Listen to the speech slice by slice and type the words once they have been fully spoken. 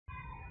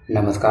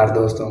नमस्कार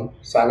दोस्तों,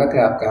 स्वागत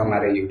है आपका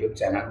हमारे YouTube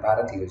चैनल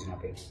भारत योजना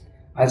पे।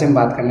 आज हम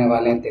बात करने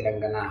वाले हैं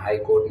तेलंगाना हाई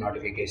कोर्ट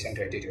नोटिफिकेशन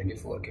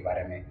 2024 के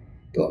बारे में।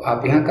 तो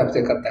आप यहाँ कब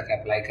से कब तक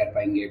अप्लाई कर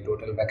पाएंगे,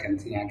 टोटल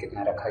वैकेंसी यहाँ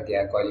कितना रखा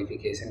गया,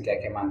 क्वालिफिकेशन क्या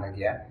क्या मांगा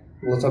गया,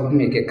 वो सब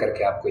हम एक एक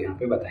करके आपको यहाँ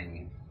पे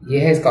बताएंगे। ये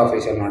है इसका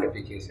ऑफिशियल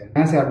नोटिफिकेशन।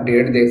 यहाँ से आप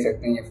डेट देख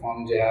सकते हैं। ये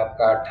फॉर्म जो है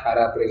आपका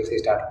 18 अप्रैल से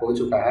स्टार्ट हो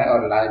चुका है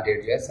और लास्ट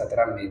डेट जो है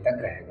 17 मई तक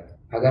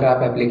रहेगा। अगर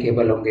आप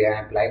एप्लीकेबल होंगे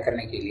यहाँ अप्लाई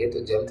करने के लिए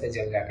तो जल्द से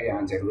जल्द जाकर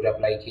यहाँ जरूर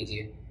अप्लाई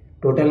कीजिए।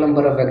 टोटल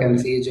नंबर ऑफ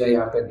वैकेंसी जो है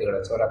यहाँ पे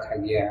 150 रखा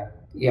गया है।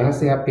 यहाँ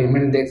से आप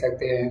पेमेंट देख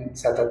सकते हैं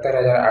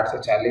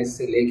 77,840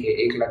 से लेके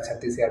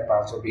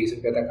 1,36,520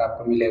 रुपये तक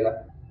आपको मिलेगा।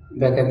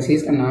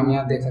 वैकेंसीज का नाम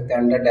यहाँ देख सकते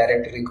हैं, under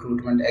direct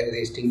recruitment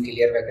existing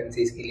clear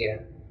vacancies के लिए है।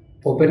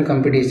 ओपन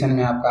कंपटीशन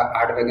में आपका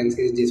 8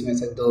 वैकेंसीज जिसमें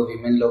से 2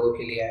 वीमेन लोगों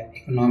के लिए है।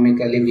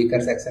 इकोनॉमिकली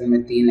वीकर सेक्शन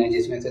में 3 है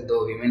जिसमें से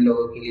 2 वीमेन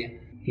लोगों के लिए।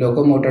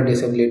 लोकोमोटर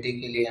डिसेबिलिटी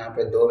के लिए यहाँ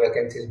पे 2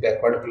 वैकेंसीज,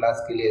 बैकवर्ड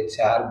क्लास के लिए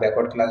 4,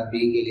 बैकवर्ड क्लास बी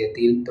के लिए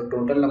 3। तो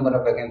टोटल नंबर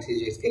ऑफ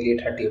वैकेंसीज इसके लिए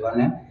 31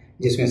 है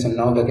जिसमें से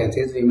 9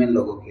 वैकेंसीज वीमेन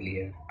लोगों के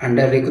लिए।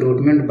 Under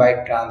recruitment by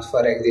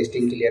transfer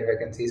existing clear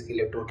vacancies के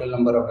लिए टोटल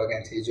नंबर ऑफ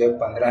वैकेंसीज जो है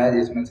 15 है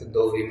जिसमें से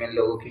 2 वीमेन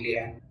लोगों के लिए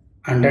है।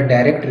 Under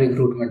direct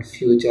recruitment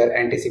future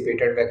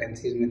anticipated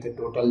vacancies में से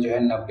टोटल जो है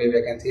 90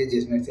 वैकेंसीज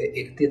जिसमें से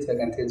 31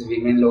 वैकेंसीज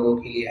वीमेन लोगों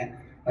के लिए है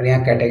और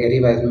यहाँ कैटेगरी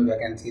वाइज में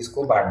वैकेंसीज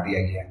को बांट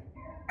दिया गया है।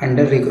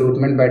 Under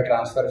recruitment by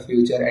transfer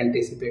future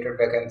anticipated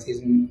vacancies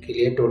के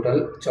लिए टोटल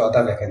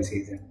 14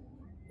 वैकेंसीज है।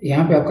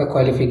 यहाँ पे आपका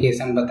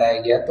क्वालिफिकेशन बताया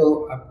गया। तो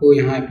आपको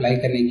यहाँ अप्लाई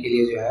करने के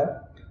लिए जो है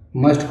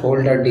must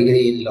hold a degree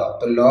in law,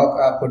 तो लॉ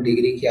का आपको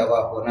डिग्री किया हुआ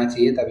होना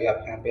चाहिए तभी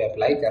आप यहाँ पे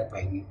अप्लाई कर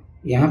पाएंगे।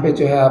 यहाँ पे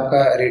जो है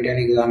आपका रिटन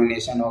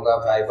एग्जामिनेशन होगा,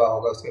 वाइवा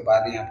होगा, उसके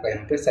बाद ही आपका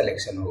यहाँ पे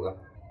सिलेक्शन होगा।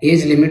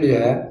 एज लिमिट जो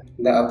है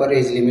the upper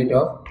age limit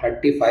of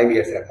 35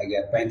 years रखा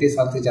गया। 35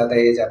 साल से ज़्यादा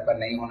एज आपका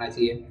नहीं होना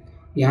चाहिए।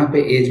 यहाँ पे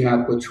एज में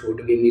आपको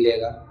छूट भी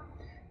मिलेगा।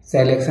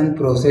 सिलेक्शन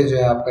प्रोसेस जो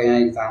है आपका यहाँ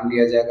एग्जाम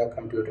दिया जाएगा,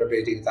 कंप्यूटर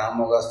बेस्ड एग्जाम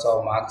होगा, 100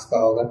 मार्क्स का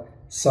होगा,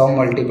 100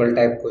 मल्टीपल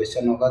टाइप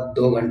क्वेश्चन होगा,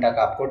 2 घंटा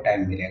का आपको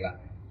टाइम मिलेगा।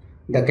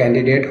 The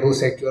candidate who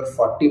secure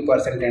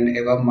 40% and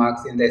above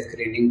marks in the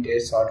screening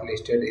test short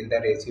listed in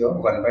the ratio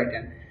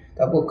 1/10।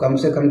 तो आपको कम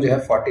से कम जो है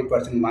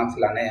 40% मार्क्स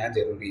लाना यहाँ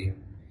जरूरी है।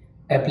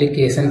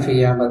 एप्लीकेशन फी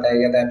यहाँ बताया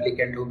गया था।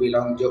 एप्लीकेंट हु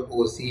बिलोंग, जो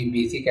OC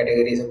BC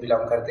कैटेगरी से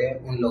बिलोंग करते हैं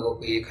उन लोगों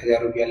को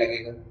 1,000 रुपया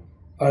लगेगा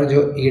और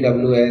जो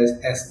EWS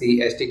SC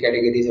ST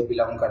कैटेगरी से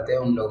बिलोंग करते हैं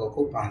उन लोगों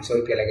को 500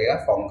 रुपया लगेगा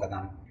फॉर्म का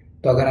दाम।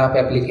 तो अगर आप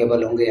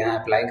एप्लीकेबल होंगे यहाँ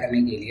अप्लाई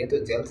करने के लिए तो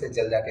जल्द से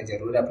जल्द जाके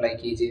जरूर अप्लाई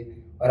कीजिए।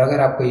 और अगर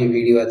आपको ये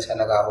वीडियो अच्छा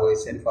लगा हो,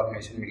 इससे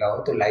इन्फॉर्मेशन मिला हो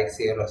तो लाइक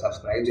शेयर और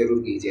सब्सक्राइब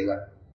जरूर कीजिएगा।